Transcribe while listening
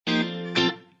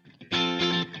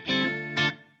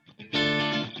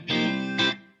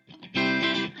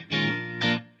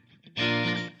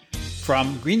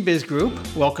From GreenBiz Group,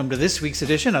 welcome to this week's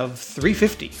edition of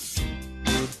 350.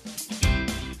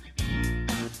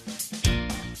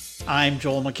 I'm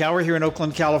Joel McCower here in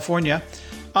Oakland, California.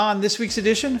 On this week's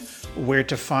edition, where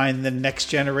to find the next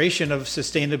generation of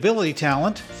sustainability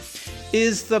talent.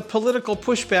 Is the political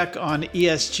pushback on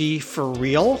ESG for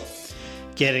real?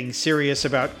 Getting serious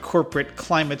about corporate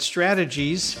climate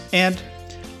strategies? And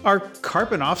are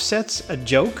carbon offsets a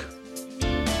joke?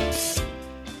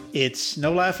 It's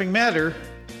no laughing matter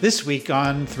this week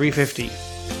on 350.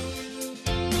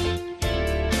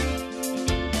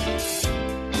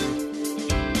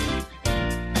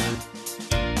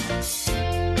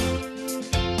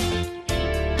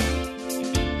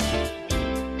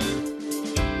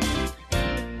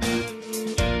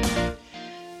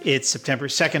 It's September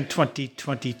 2nd,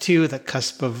 2022, the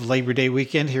cusp of Labor Day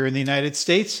weekend here in the United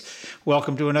States.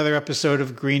 Welcome to another episode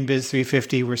of GreenBiz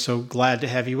 350. We're so glad to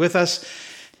have you with us.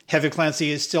 Heather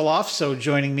Clancy is still off, so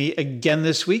joining me again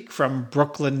this week from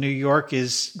Brooklyn, New York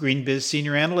is GreenBiz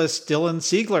senior analyst Dylan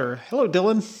Siegler. Hello,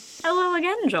 Dylan. Hello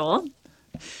again, Joel.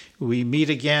 We meet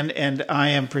again, and I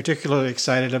am particularly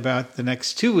excited about the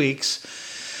next 2 weeks,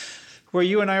 where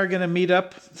you and I are going to meet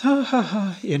up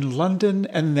in London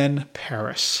and then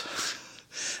Paris.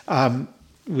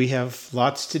 We have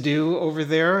lots to do over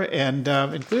there, and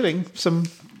including some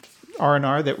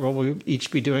R&R that we'll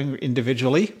each be doing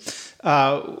individually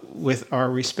with our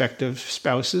respective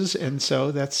spouses, and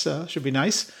so that's should be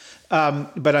nice.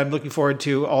 But I'm looking forward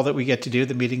to all that we get to do,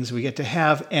 the meetings we get to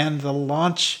have, and the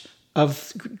launch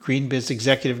of GreenBiz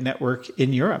Executive Network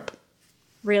in Europe.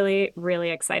 Really,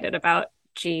 really excited about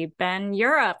GBEN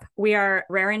Europe. We are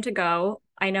raring to go.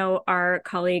 I know our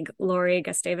colleague Lori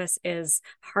Gustavus is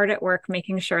hard at work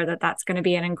making sure that that's going to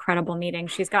be an incredible meeting.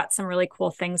 She's got some really cool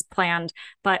things planned,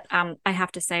 but I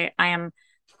have to say I am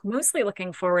mostly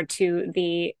looking forward to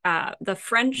the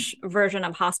French version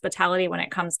of hospitality when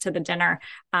it comes to the dinner,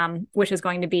 which is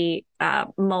going to be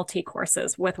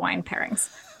multi-courses with wine pairings.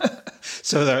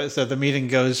 So the meeting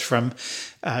goes from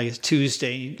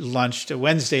Tuesday lunch to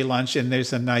Wednesday lunch, and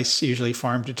there's a nice, usually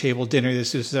farm-to-table dinner.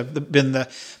 This has been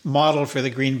the model for the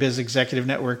GreenBiz Executive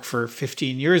Network for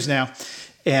 15 years now.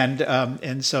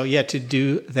 And so, to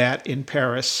do that in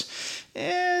Paris,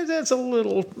 that's a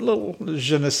little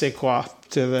je ne sais quoi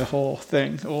to the whole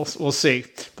thing. We'll see.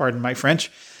 Pardon my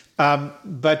French. And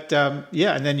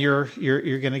then you're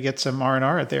going to get some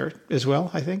R&R there as well,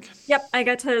 I think. Yep, I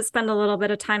got to spend a little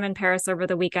bit of time in Paris over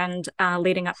the weekend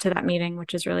leading up to that meeting,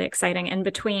 which is really exciting. In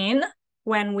between,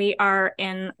 when we are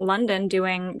in London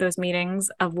doing those meetings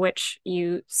of which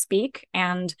you speak,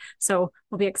 and so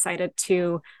we'll be excited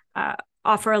to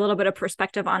offer a little bit of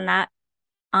perspective on that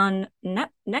on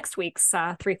next week's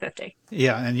 350.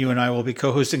 Yeah, and you and I will be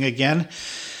co-hosting again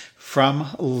from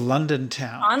London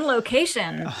town. On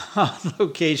location. On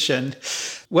location.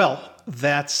 Well,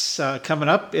 that's coming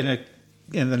up in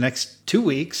the next 2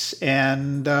 weeks,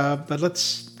 and but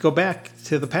let's go back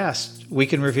to the past.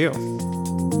 Week in review.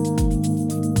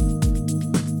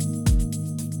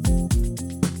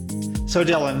 So,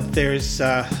 Dylan, there's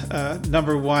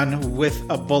number one with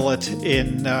a bullet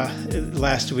in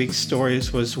last week's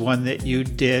stories was one that you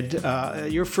did,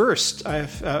 your first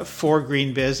for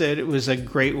GreenBiz. It was a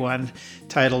great one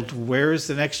titled, "Where's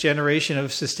the Next Generation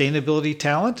of Sustainability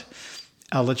Talent?"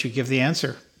 I'll let you give the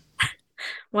answer.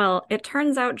 Well, it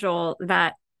turns out, Joel,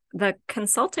 that the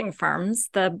consulting firms,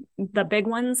 the big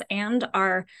ones, and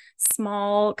our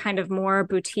small, kind of more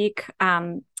boutique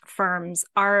firms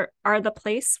are the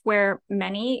place where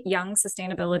many young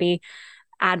sustainability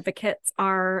advocates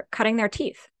are cutting their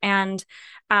teeth. And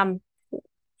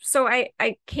so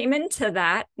I came into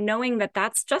that knowing that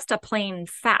that's just a plain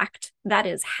fact that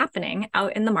is happening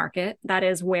out in the market. That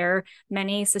is where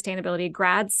many sustainability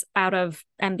grads out of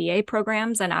MBA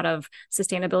programs and out of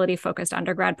sustainability focused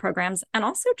undergrad programs, and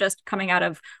also just coming out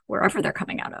of wherever they're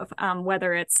coming out of,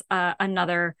 whether it's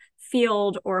another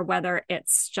field or whether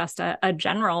it's just a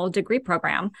general degree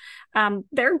program,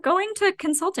 they're going to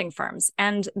consulting firms,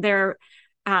 and they're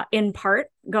in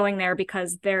part going there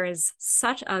because there is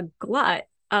such a glut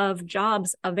of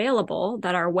jobs available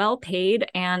that are well paid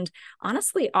and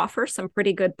honestly offer some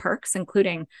pretty good perks,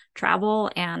 including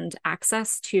travel and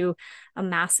access to a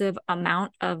massive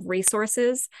amount of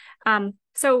resources.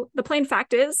 So the plain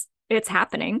fact is, it's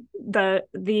happening. The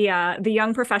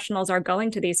young professionals are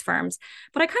going to these firms,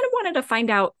 but I kind of wanted to find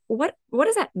out what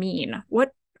does that mean?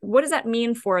 What does that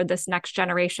mean for this next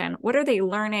generation? What are they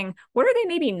learning? What are they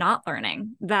maybe not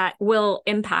learning that will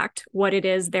impact what it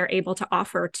is they're able to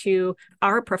offer to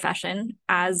our profession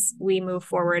as we move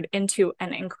forward into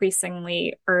an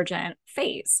increasingly urgent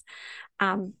phase?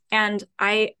 And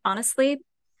I honestly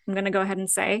I'm going to go ahead and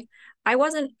say I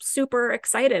wasn't super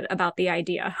excited about the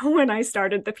idea when I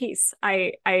started the piece.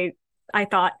 I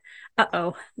thought,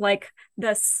 like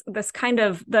this kind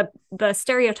of the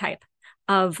stereotype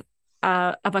of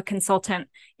a consultant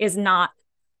is not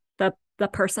the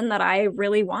person that I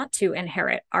really want to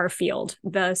inherit our field.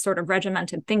 The sort of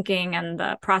regimented thinking and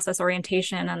the process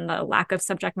orientation and the lack of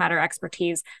subject matter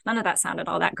expertise, none of that sounded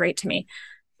all that great to me.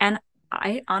 And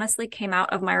I honestly came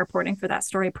out of my reporting for that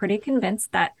story pretty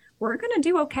convinced that we're going to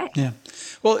do okay. Yeah.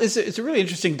 Well, it's a really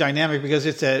interesting dynamic because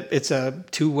it's a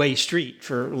two-way street,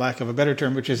 for lack of a better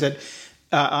term, which is that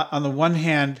on the one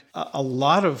hand, a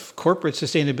lot of corporate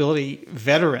sustainability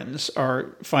veterans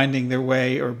are finding their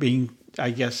way or being,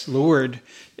 I guess, lured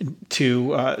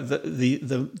to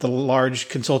the large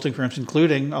consulting firms,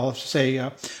 including, I'll say,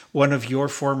 one of your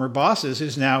former bosses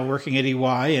who's now working at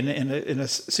EY in a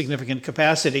significant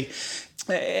capacity.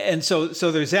 And so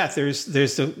there's that. There's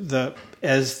the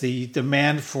as the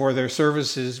demand for their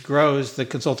services grows, the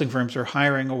consulting firms are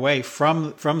hiring away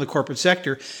from the corporate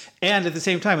sector. And at the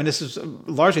same time, and this is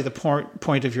largely the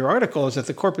point of your article, is that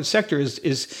the corporate sector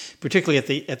is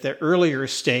particularly at the earlier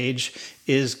stage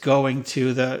is going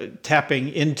to tapping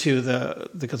into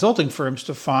the consulting firms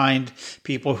to find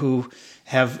people who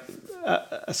have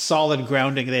a solid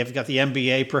grounding. They've got the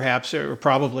MBA perhaps or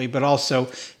probably, but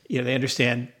also they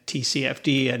understand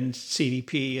TCFD and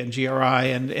CDP and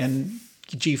GRI and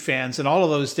GFANS and all of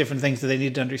those different things that they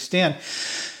need to understand.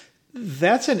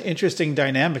 That's an interesting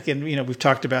dynamic. And, we've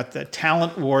talked about the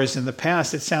talent wars in the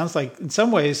past. It sounds like in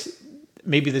some ways,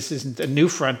 maybe this isn't a new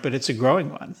front, but it's a growing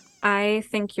one. I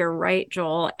think you're right,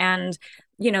 Joel. And,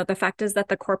 the fact is that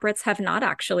the corporates have not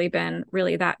actually been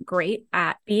really that great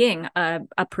at being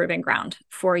a proving ground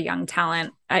for young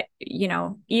talent.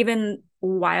 Even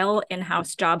while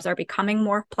in-house jobs are becoming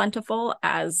more plentiful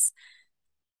as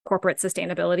corporate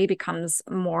sustainability becomes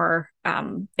more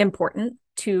important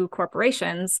to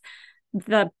corporations,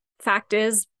 the fact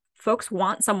is folks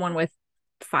want someone with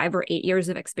 5 or 8 years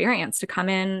of experience to come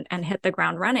in and hit the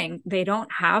ground running. They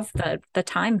don't have the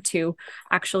time to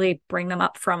actually bring them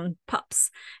up from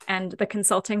pups. And the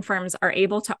consulting firms are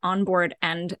able to onboard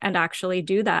and actually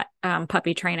do that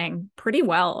puppy training pretty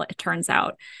well, it turns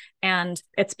out. And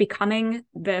it's becoming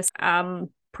this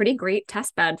pretty great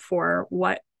test bed for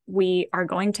what we are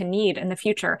going to need in the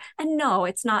future. And no,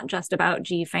 it's not just about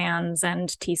GFANS and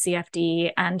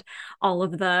TCFD and all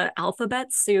of the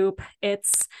alphabet soup.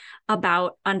 It's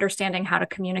about understanding how to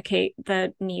communicate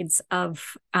the needs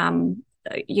of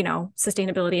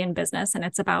sustainability in business. And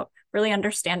it's about really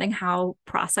understanding how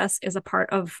process is a part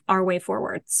of our way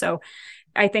forward. So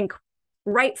I think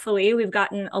rightfully, we've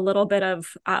gotten a little bit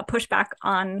of pushback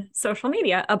on social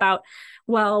media about,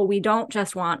 well, we don't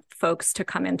just want folks to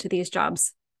come into these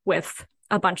jobs with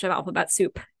a bunch of alphabet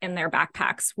soup in their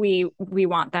backpacks. We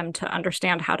want them to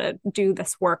understand how to do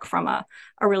this work from a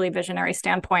really visionary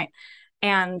standpoint.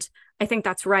 And I think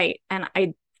that's right. And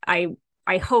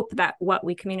I hope that what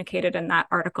we communicated in that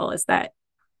article is that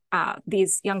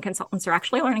these young consultants are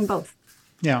actually learning both.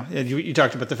 Yeah, and you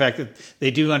talked about the fact that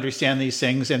they do understand these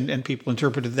things, and people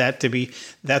interpreted that to be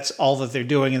that's all that they're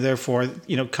doing, and therefore,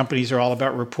 companies are all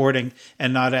about reporting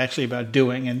and not actually about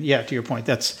doing. And yeah, to your point,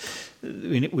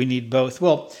 we need both.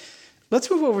 Well,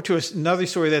 let's move over to another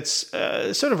story that's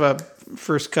sort of a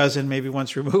first cousin, maybe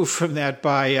once removed from that,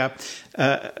 by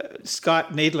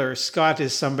Scott Nadler. Scott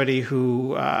is somebody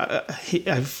who he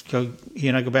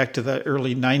and I go back to the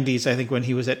early 90s, I think, when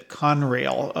he was at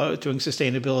Conrail doing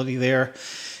sustainability there,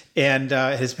 and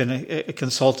has been a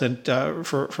consultant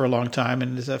for a long time,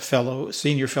 and is a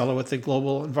senior fellow at the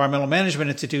Global Environmental Management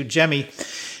Institute, GEMI.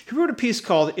 He wrote a piece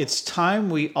called "It's Time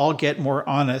We All Get More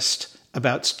Honest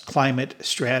About Climate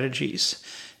Strategies."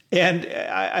 And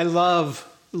I love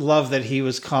that he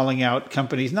was calling out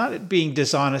companies not being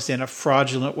dishonest in a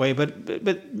fraudulent way,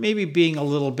 but maybe being a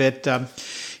little bit,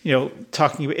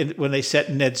 talking when they set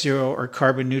net zero or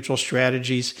carbon neutral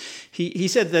strategies. He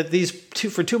said that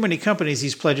for too many companies,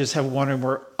 these pledges have one or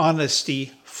more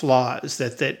honesty flaws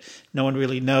that no one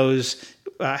really knows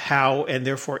how, and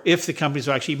therefore, if the companies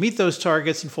will actually meet those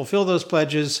targets and fulfill those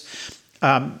pledges,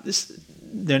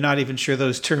 they're not even sure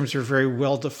those terms are very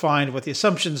well defined, what the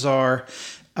assumptions are,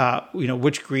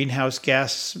 which greenhouse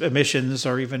gas emissions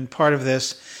are even part of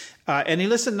this. And he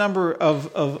lists a number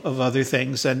of other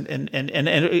things.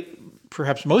 And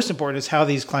perhaps most important is how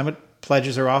these climate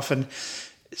pledges are often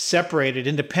separated,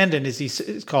 independent, as he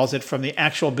calls it, from the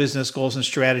actual business goals and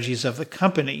strategies of the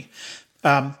company.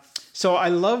 So I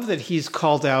love that he's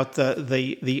called out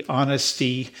the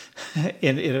honesty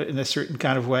in a certain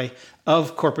kind of way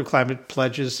of corporate climate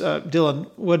pledges. Dylan,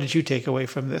 what did you take away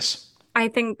from this? I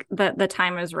think that the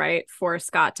time is right for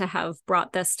Scott to have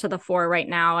brought this to the fore right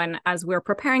now. And as we're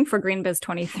preparing for GreenBiz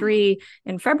 23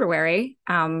 in February,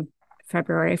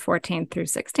 February 14th through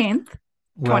 16th,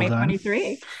 Well done.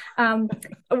 2023,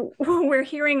 we're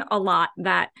hearing a lot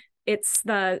that it's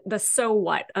the so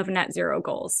what of net zero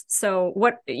goals. So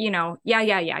what, yeah,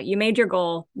 you made your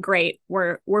goal, great.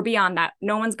 We're beyond that.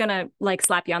 No one's gonna like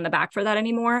slap you on the back for that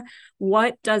anymore.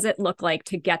 What does it look like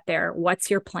to get there? What's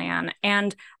your plan?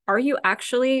 And are you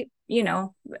actually,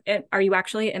 are you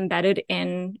actually embedded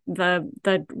in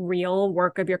the real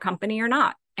work of your company or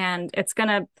not? And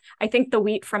I think the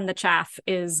wheat from the chaff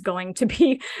is going to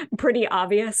be pretty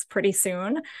obvious pretty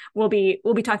soon. We'll be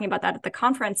talking about that at the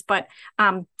conference, but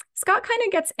Scott kind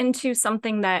of gets into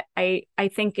something that I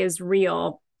think is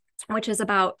real, which is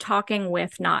about talking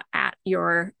with, not at,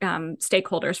 your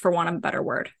stakeholders, for want of a better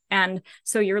word. And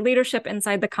so your leadership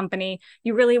inside the company,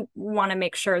 you really want to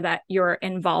make sure that you're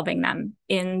involving them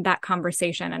in that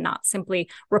conversation and not simply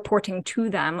reporting to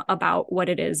them about what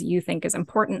it is you think is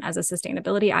important as a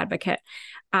sustainability advocate.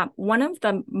 One of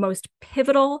the most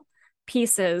pivotal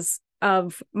pieces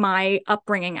of my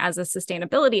upbringing as a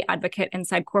sustainability advocate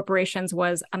inside corporations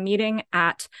was a meeting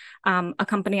at a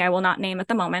company I will not name at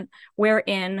the moment,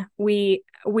 wherein we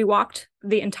walked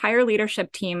the entire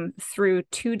leadership team through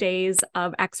 2 days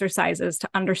of exercises to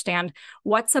understand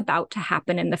what's about to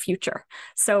happen in the future.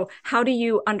 So how do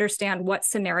you understand what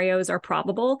scenarios are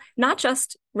probable, not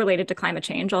just related to climate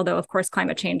change, although of course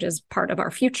climate change is part of our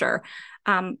future,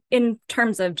 in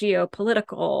terms of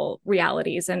geopolitical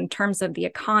realities, in terms of the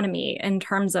economy, in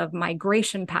terms of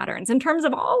migration patterns, in terms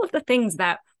of all of the things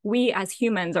that we as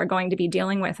humans are going to be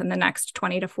dealing with in the next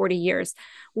 20 to 40 years.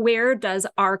 Where does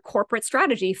our corporate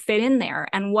strategy fit in there?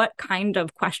 And what kind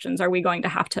of questions are we going to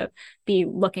have to be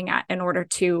looking at in order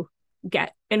to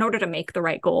make the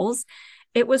right goals?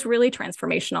 It was really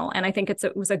transformational. And I think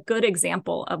it was a good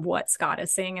example of what Scott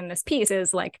is saying in this piece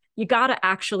is like, you got to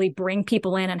actually bring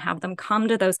people in and have them come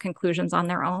to those conclusions on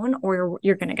their own, or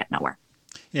you're going to get nowhere.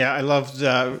 Yeah, I loved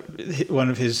one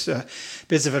of his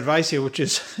bits of advice here, which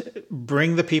is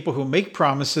bring the people who make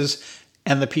promises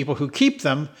and the people who keep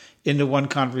them into one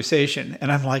conversation. And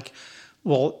I'm like,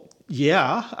 well,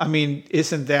 yeah, I mean,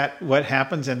 isn't that what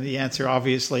happens? And the answer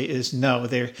obviously is no.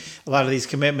 A lot of these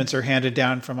commitments are handed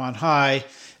down from on high.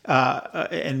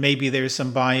 And maybe there's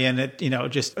some buy-in at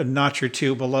just a notch or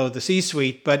two below the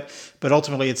C-suite, but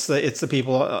ultimately it's the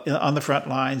people on the front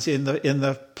lines in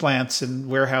the plants and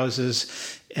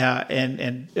warehouses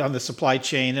and on the supply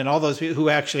chain and all those people who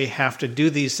actually have to do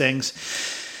these things.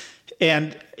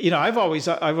 And I've always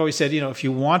said if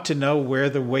you want to know where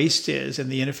the waste is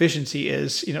and the inefficiency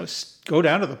is, go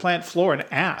down to the plant floor and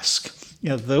ask.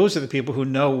 Those are the people who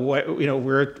know what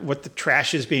the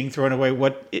trash is being thrown away,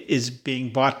 what is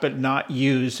being bought but not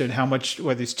used, and how much,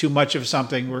 whether it's too much of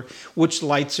something, or which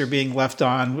lights are being left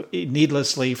on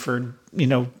needlessly for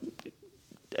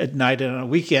at night and on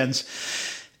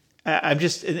weekends. I'm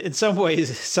just, in some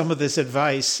ways, some of this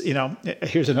advice.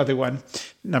 Here's another one,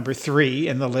 number 3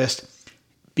 in the list: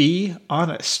 be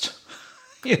honest.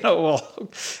 Well,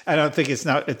 I don't think it's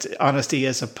honesty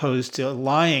as opposed to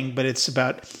lying, but it's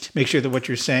about make sure that what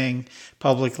you're saying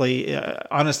publicly,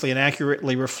 honestly and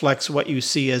accurately reflects what you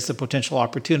see as the potential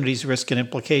opportunities, risk, and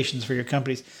implications for your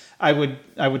companies. I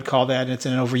would call that, and it's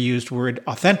an overused word,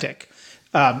 authentic,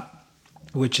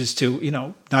 which is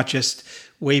to, not just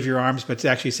wave your arms, but to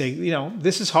actually say,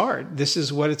 this is hard. This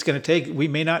is what it's going to take. We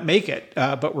may not make it,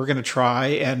 but we're going to try,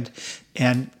 and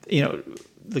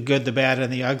the good, the bad,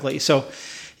 and the ugly. So,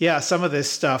 yeah, some of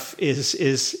this stuff it's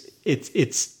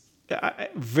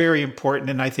very important,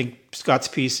 and I think Scott's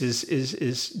piece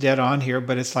is dead on here.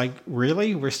 But it's like,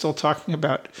 really, we're still talking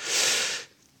about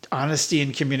honesty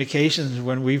and communications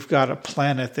when we've got a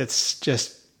planet that's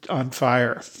just on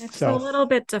fire. It's a little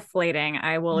bit deflating.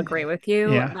 I will agree with you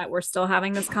that we're still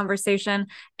having this conversation.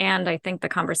 And I think the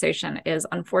conversation is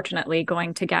unfortunately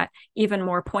going to get even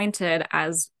more pointed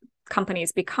as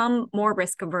companies become more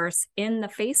risk averse in the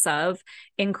face of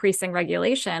increasing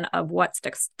regulation of what's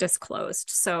disclosed.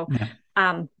 So,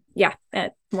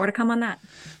 more to come on that.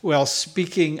 Well,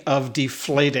 speaking of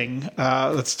deflating,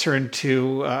 let's turn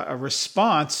to a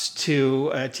response to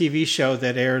a TV show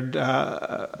that aired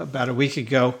about a week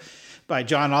ago by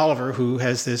John Oliver, who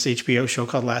has this HBO show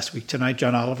called Last Week Tonight.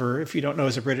 John Oliver, if you don't know,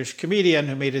 is a British comedian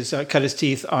who made cut his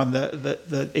teeth on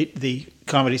the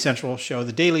Comedy Central show,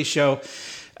 The Daily Show.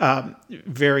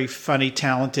 Very funny,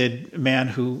 talented man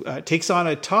who takes on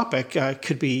a topic.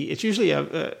 It's usually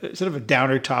a sort of a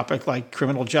downer topic like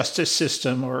criminal justice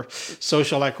system or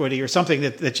social equity or something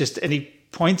that just, and he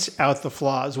points out the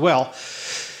flaws. Well,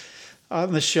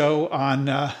 on the show on,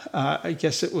 I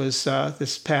guess it was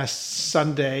this past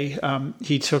Sunday.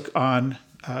 He took on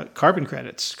carbon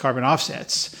credits, carbon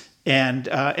offsets,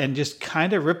 and just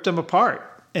kind of ripped them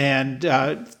apart and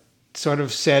sort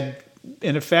of said,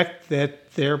 in effect,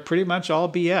 that they're pretty much all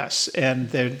BS and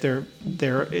they're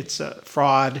it's a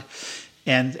fraud,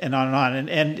 and on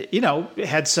and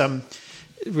had some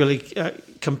really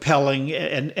compelling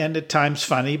and at times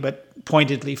funny, but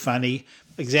pointedly funny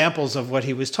examples of what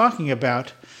he was talking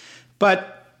about.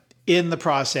 But in the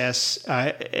process,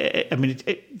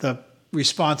 the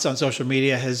response on social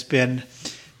media has been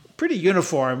pretty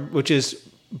uniform, which is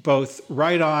both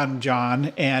right on,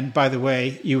 John, and by the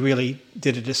way, you really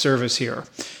did a disservice here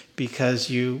because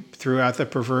you threw out the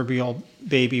proverbial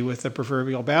baby with the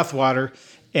proverbial bathwater,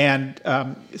 and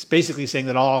it's basically saying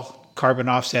that all carbon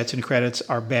offsets and credits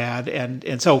are bad.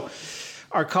 And so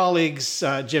our colleagues,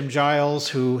 Jim Giles,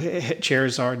 who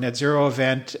chairs our net zero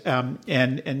event,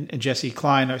 and Jesse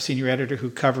Klein, our senior editor who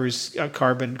covers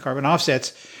carbon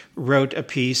offsets, wrote a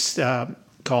piece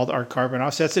called "Are Carbon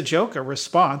Offsets a Joke?" a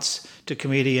response to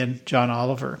comedian John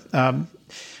Oliver.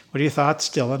 What are your thoughts,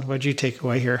 Dylan? What did you take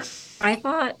away here? I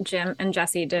thought Jim and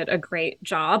Jesse did a great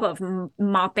job of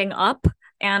mopping up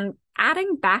and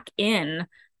adding back in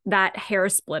that hair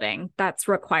splitting that's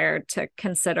required to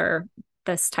consider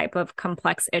this type of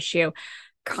complex issue.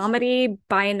 Comedy,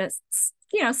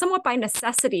 somewhat by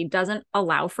necessity, doesn't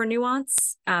allow for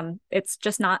nuance. It's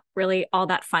just not really all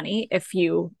that funny if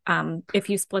you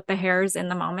split the hairs in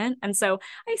the moment. And so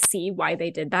I see why they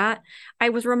did that. I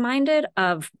was reminded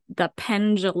of the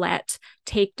Penn Jillette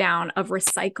takedown of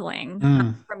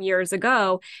recycling from years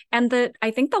ago, and I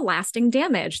think the lasting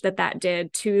damage that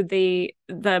did to the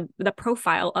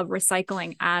profile of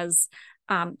recycling as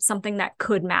something that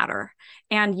could matter.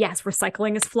 And yes,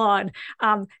 recycling is flawed,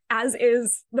 as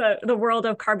is the world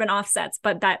of carbon offsets.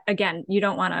 But that, again, you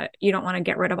don't want to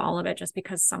get rid of all of it just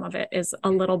because some of it is a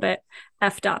little bit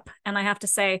effed up. And I have to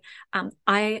say,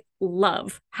 I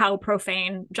love how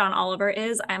profane John Oliver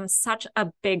is. I'm such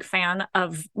a big fan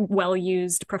of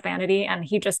well-used profanity, and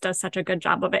he just does such a good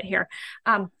job of it here.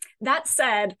 That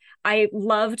said, I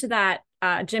loved that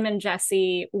Jim and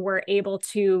Jesse were able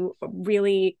to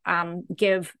really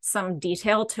give some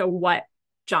detail to what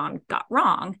John got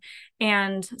wrong.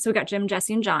 And so we got Jim,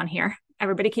 Jesse, and John here.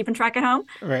 Everybody keeping track at home?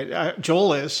 Right.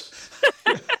 Joel is.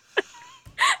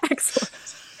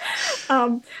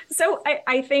 Excellent. So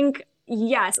I think,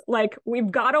 yes, like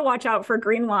we've got to watch out for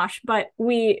greenwash, but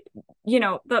the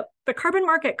carbon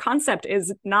market concept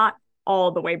is not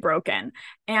all the way broken.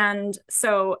 And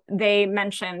so they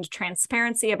mentioned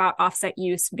transparency about offset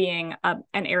use being an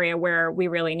area where we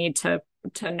really need to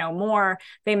know more.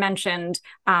 They mentioned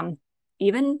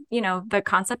even, the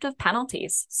concept of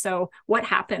penalties. So what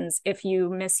happens if you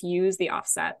misuse the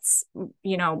offsets,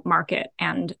 market,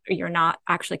 and you're not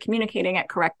actually communicating it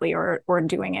correctly or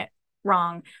doing it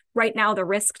wrong? Right now, the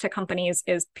risk to companies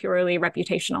is purely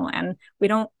reputational, and we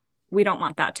don't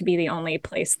want that to be the only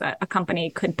place that a company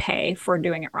could pay for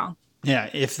doing it wrong. Yeah,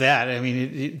 if that. I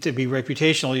mean, to be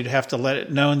reputational, you'd have to let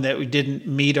it known that we didn't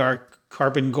meet our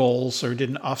carbon goals or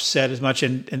didn't offset as much,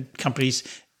 and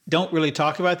companies don't really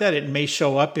talk about that. It may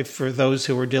show up for those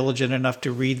who are diligent enough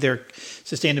to read their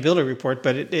sustainability report,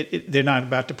 but they're not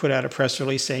about to put out a press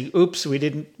release saying, "Oops, we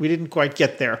didn't quite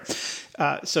get there."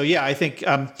 So yeah, I think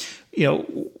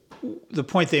the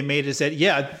point they made is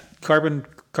that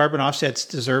carbon offsets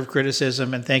deserve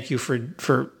criticism, and thank you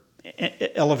for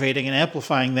elevating and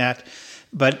amplifying that.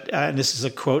 But and this is a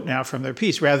quote now from their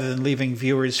piece: rather than leaving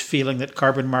viewers feeling that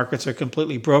carbon markets are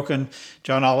completely broken,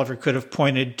 John Oliver could have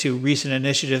pointed to recent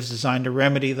initiatives designed to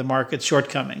remedy the market's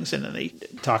shortcomings. And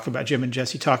then Jim and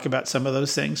Jesse talk about some of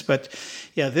those things. But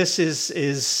yeah, this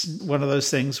is one of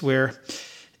those things where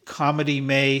comedy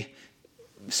may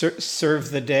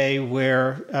serve the day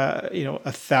where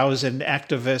 1,000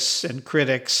 activists and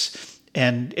critics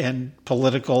and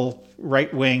political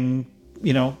right-wing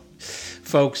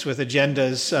folks with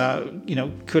agendas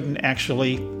couldn't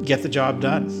actually get the job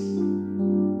done.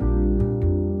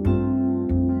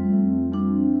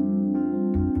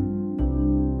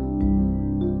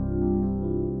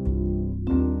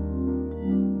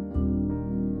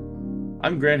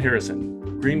 I'm Grant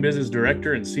Harrison, Green Business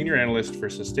Director and Senior Analyst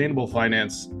for Sustainable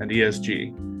Finance and ESG,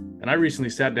 and I recently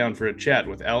sat down for a chat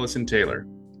with Allison Taylor,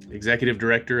 Executive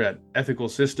Director at Ethical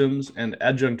Systems and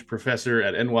Adjunct Professor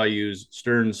at NYU's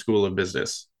Stern School of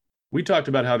Business. We talked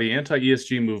about how the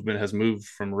anti-ESG movement has moved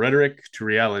from rhetoric to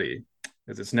reality,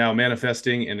 as it's now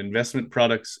manifesting in investment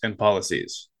products and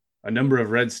policies. A number of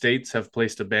red states have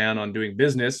placed a ban on doing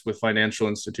business with financial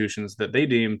institutions that they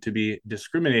deem to be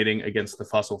discriminating against the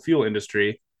fossil fuel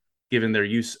industry, given their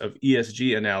use of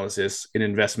ESG analysis in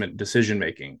investment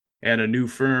decision-making. And a new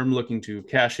firm looking to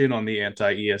cash in on the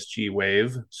anti-ESG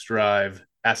wave, Strive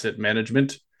Asset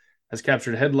Management, has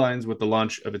captured headlines with the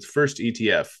launch of its first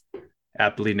ETF,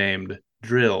 aptly named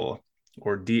Drill,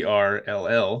 or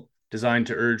DRLL, designed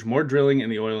to urge more drilling in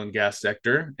the oil and gas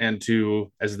sector and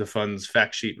to, as the fund's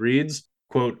fact sheet reads,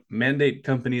 quote, mandate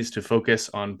companies to focus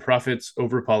on profits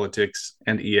over politics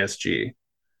and ESG.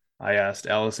 I asked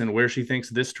Allison where she thinks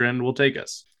this trend will take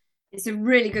us. It's a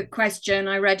really good question.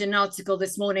 I read an article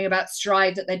this morning about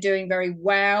Strive that they're doing very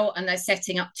well and they're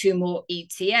setting up 2 more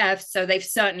ETFs. So they've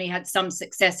certainly had some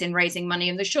success in raising money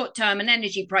in the short term, and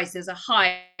energy prices are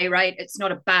high, right? It's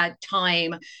not a bad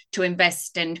time to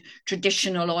invest in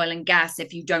traditional oil and gas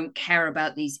if you don't care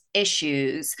about these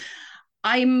issues.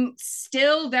 I'm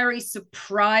still very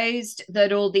surprised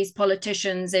that all these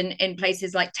politicians in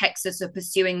places like Texas are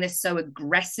pursuing this so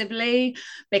aggressively,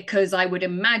 because I would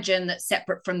imagine that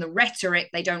separate from the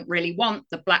rhetoric, they don't really want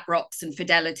the BlackRocks and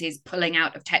Fidelities pulling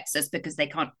out of Texas because they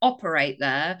can't operate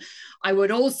there. I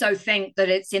would also think that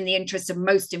it's in the interest of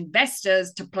most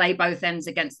investors to play both ends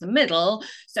against the middle.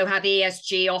 So have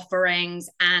ESG offerings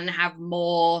and have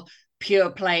more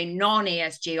pure play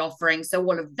non-ESG offerings. So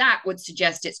all of that would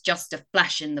suggest it's just a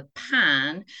flash in the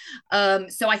pan.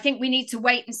 So I think we need to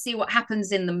wait and see what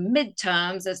happens in the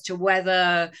midterms as to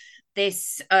whether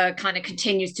this kind of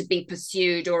continues to be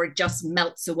pursued or it just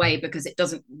melts away because it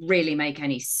doesn't really make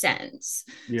any sense.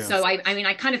 Yeah. So I mean,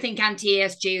 I kind of think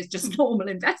anti-ESG is just normal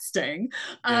investing.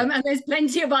 And there's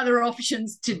plenty of other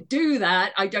options to do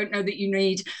that. I don't know that you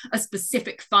need a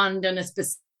specific fund and a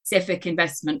specific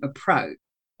investment approach.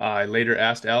 I later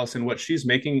asked Allison what she's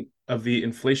making of the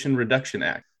Inflation Reduction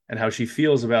Act and how she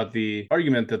feels about the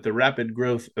argument that the rapid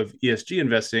growth of ESG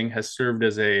investing has served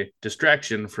as a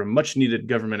distraction from much-needed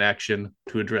government action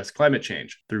to address climate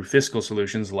change through fiscal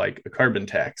solutions like a carbon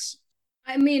tax.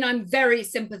 I mean, I'm very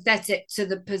sympathetic to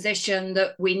the position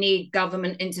that we need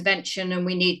government intervention and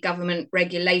we need government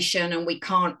regulation, and we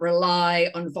can't rely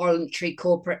on voluntary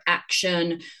corporate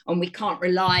action, and we can't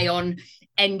rely on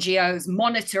NGOs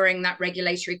monitoring that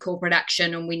regulatory corporate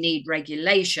action, and we need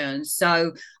regulation.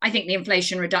 So I think the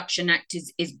Inflation Reduction Act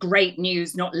is great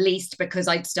news, not least because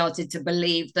I'd started to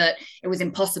believe that it was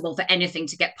impossible for anything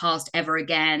to get passed ever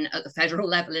again at the federal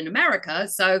level in America.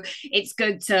 So it's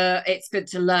good to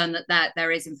learn that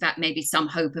there is in fact maybe some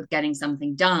hope of getting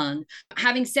something done.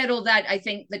 Having said all that, I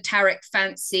think the Tariq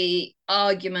fancy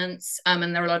arguments,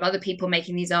 and there are a lot of other people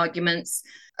making these arguments,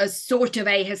 are sort of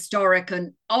ahistoric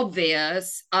and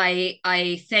obvious. I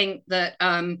think that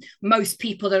most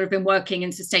people that have been working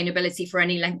in sustainability for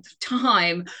any length of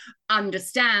time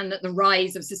understand that the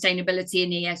rise of sustainability in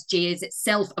ESG is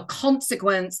itself a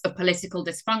consequence of political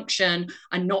dysfunction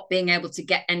and not being able to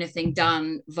get anything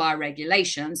done via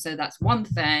regulation. So that's one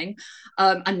thing.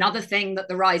 Another thing that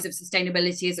the rise of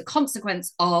sustainability is a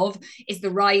consequence of is the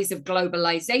rise of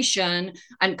globalization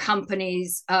and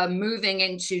companies moving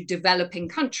into developing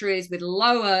countries with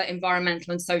lower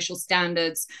environmental and social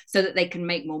standards so that they can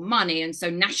make more money. And so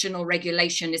national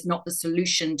regulation is not the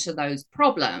solution to those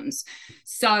problems.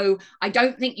 So I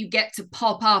don't think you get to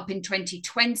pop up in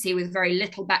 2020 with very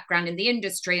little background in the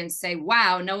industry and say,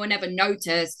 wow, no one ever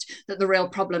noticed that the real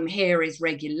problem here is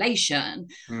regulation.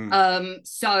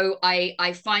 So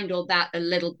I find all that a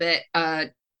little bit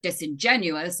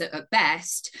disingenuous at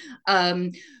best.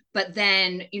 But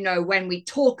then, you know, when we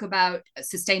talk about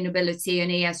sustainability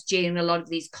and ESG and a lot of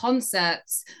these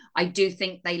concepts, I do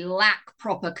think they lack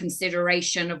proper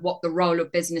consideration of what the role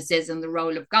of business is and the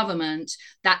role of government.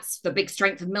 That's the big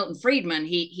strength of Milton Friedman.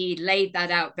 He laid that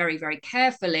out very, very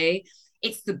carefully.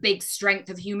 It's the big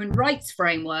strength of human rights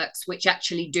frameworks, which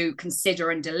actually do consider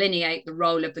and delineate the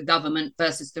role of the government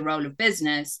versus the role of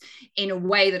business in a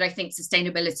way that I think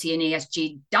sustainability and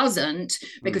ESG doesn't,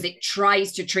 because it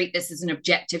tries to treat this as an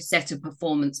objective set of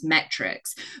performance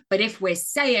metrics. But if we're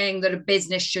saying that a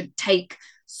business should take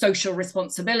social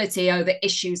responsibility over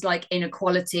issues like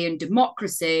inequality and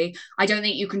democracy, I don't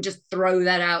think you can just throw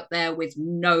that out there with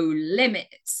no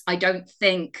limits. I don't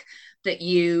think that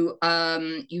you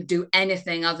do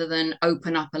anything other than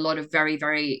open up a lot of very,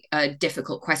 very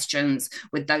difficult questions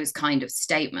with those kind of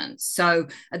statements. So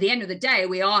at the end of the day,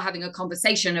 we are having a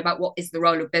conversation about what is the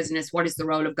role of business, what is the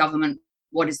role of government,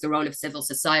 what is the role of civil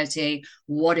society,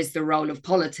 what is the role of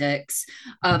politics.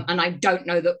 And I don't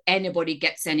know that anybody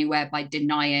gets anywhere by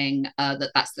denying that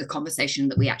that's the conversation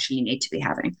that we actually need to be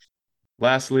having.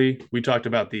 Lastly, we talked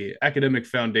about the academic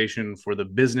foundation for the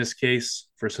business case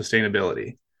for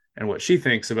sustainability and what she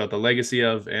thinks about the legacy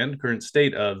of and current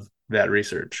state of that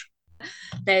research.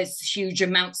 There's huge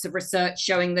amounts of research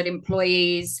showing that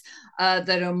employees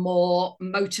that are more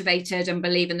motivated and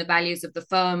believe in the values of the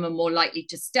firm are more likely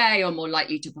to stay or more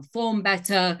likely to perform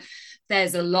better.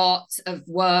 There's a lot of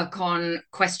work on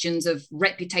questions of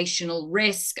reputational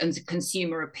risk and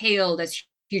consumer appeal. There's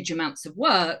huge amounts of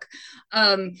work.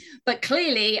 But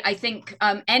clearly, I think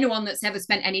anyone that's ever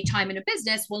spent any time in a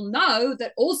business will know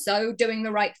that also doing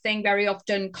the right thing very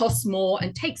often costs more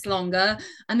and takes longer,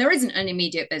 and there isn't an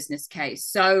immediate business case.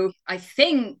 So I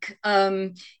think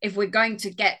if we're going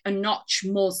to get a notch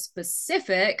more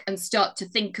specific and start to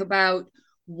think about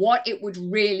what it would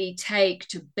really take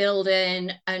to build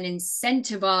in and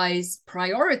incentivize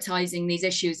prioritizing these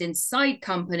issues inside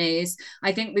companies,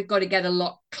 I think we've got to get a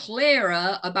lot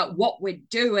clearer about what we're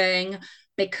doing,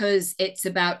 because it's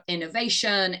about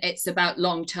innovation, it's about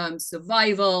long-term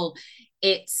survival.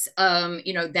 It's,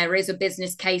 there is a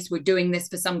business case. We're doing this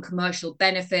for some commercial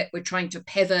benefit. We're trying to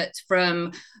pivot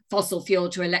from fossil fuel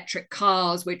to electric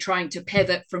cars. We're trying to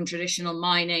pivot from traditional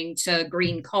mining to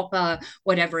green copper,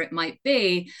 whatever it might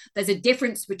be. There's a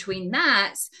difference between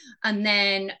that and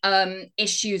then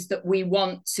issues that we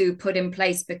want to put in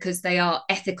place because they are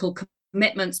ethical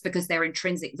commitments, because they're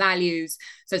intrinsic values.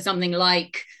 So something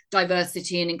like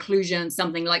diversity and inclusion,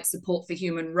 something like support for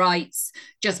human rights,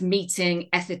 just meeting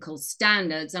ethical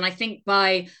standards. And I think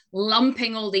by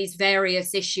lumping all these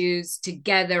various issues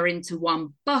together into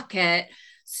one bucket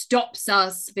stops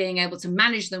us being able to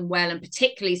manage them well, and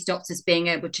particularly stops us being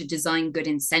able to design good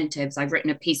incentives. I've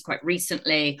written a piece quite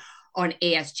recently on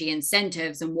ESG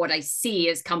incentives, and what I see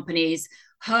is companies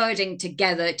herding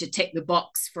together to tick the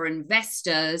box for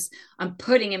investors and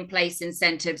putting in place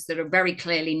incentives that are very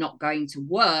clearly not going to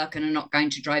work and are not going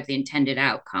to drive the intended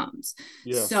outcomes.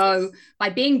 Yes. So by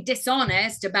being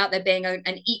dishonest about there being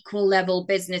an equal level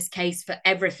business case for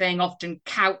everything, often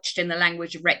couched in the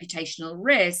language of reputational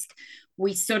risk,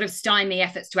 we sort of stymie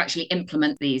efforts to actually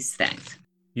implement these things.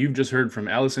 You've just heard from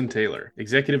Allison Taylor,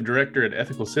 Executive Director at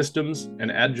Ethical Systems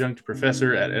and Adjunct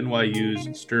Professor at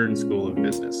NYU's Stern School of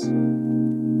Business.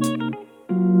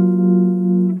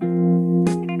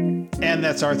 And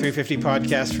that's our 350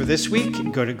 podcast for this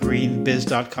week. Go to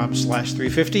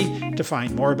greenbiz.com/350 to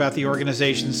find more about the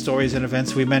organization, stories, and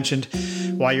events we mentioned.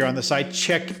 While you're on the site,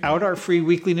 check out our free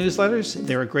weekly newsletters.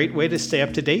 They're a great way to stay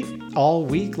up to date all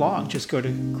week long. Just go to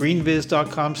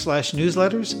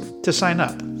greenbiz.com/newsletters to sign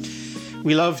up.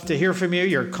 We love to hear from you,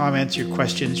 your comments, your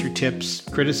questions, your tips,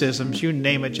 criticisms, you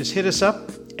name it. Just hit us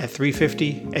up at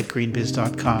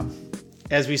 350@greenbiz.com.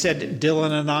 As we said,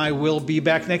 Dylan and I will be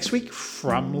back next week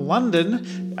from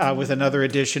London with another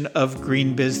edition of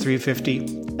Green Biz 350.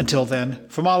 Until then,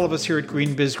 from all of us here at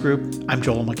Green Biz Group, I'm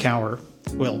Joel McCower.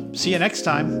 We'll see you next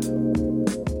time.